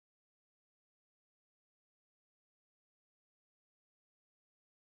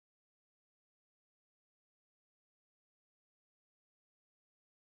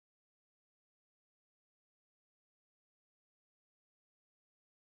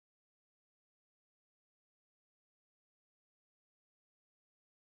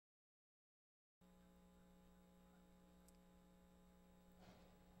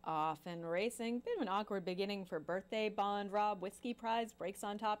Off and racing. Bit of an awkward beginning for Birthday Bond Rob. Whiskey Prize breaks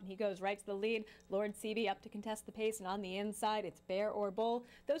on top and he goes right to the lead. Lord Seabee up to contest the pace, and on the inside it's Bear or Bull.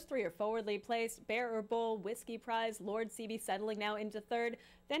 Those three are forwardly placed. Bear or Bull, Whiskey Prize, Lord Seabee settling now into third.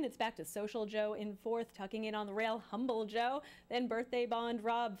 Then it's back to Social Joe in fourth, tucking in on the rail, Humble Joe. Then Birthday Bond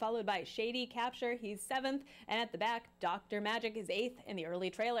Rob, followed by Shady Capture, he's seventh. And at the back, Dr. Magic is eighth in the early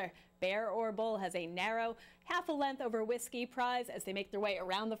trailer. Bear or Bull has a narrow half a length over Whiskey Prize as they make their way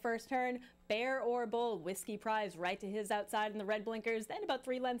around the first turn. Bear or Bull, Whiskey Prize right to his outside in the red blinkers. Then about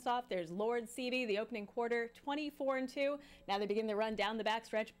 3 lengths off, there's Lord Seabee, the opening quarter, 24-2. Now they begin the run down the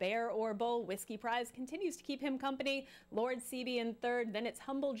backstretch. Bear or Bull, Whiskey Prize continues to keep him company. Lord Seabee in third. Then it's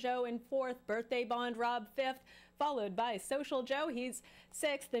Humble Joe in fourth. Birthday Bond Rob fifth, followed by Social Joe. He's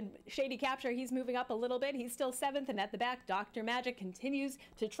sixth. And Shady Capture, he's moving up a little bit. He's still seventh. And at the back, Dr. Magic continues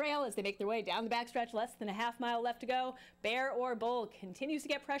to trail as they make their way down the backstretch. Less than a half mile left to go. Bear or Bull continues to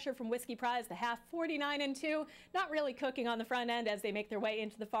get pressure from Whiskey Prize. The half 49-2, not really cooking on the front end as they make their way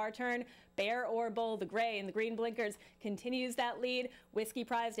into the far turn. Bear or Bull, the gray and the green blinkers, continues that lead. Whiskey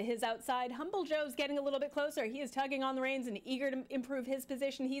Prize to his outside. Humble Joe's getting a little bit closer. He is tugging on the reins and eager to improve his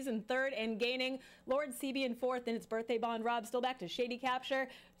position. He's in third and gaining. Lord Seabee in fourth, and it's Birthday Bond Rob still back to Shady Capture,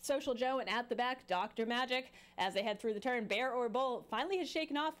 Social Joe, and at the back, Dr. Magic. As they head through the turn, Bear or Bull finally has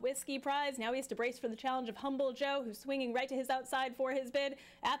shaken off Whiskey Prize. Now he has to brace for the challenge of Humble Joe, who's swinging right to his outside for his bid.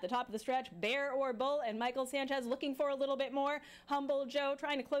 At the top of the stretch, Bear or Bull and Michael Sanchez looking for a little bit more. Humble Joe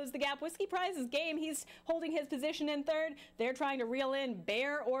trying to close the gap. Whiskey Prize's game. He's holding his position in third. They're trying to reel in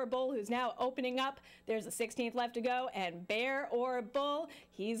Bear or Bull, who's now opening up. There's a 16th left to go, and Bear or Bull,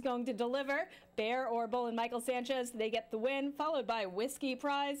 he's going to deliver. Bear or Bull and Michael Sanchez, they get the win, followed by Whiskey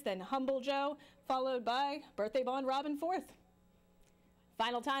Prize, then Humble Joe, followed by Birthday Bond Rob in fourth.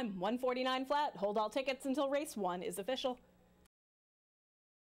 Final time, 1:49 flat. Hold all tickets until race 1 is official.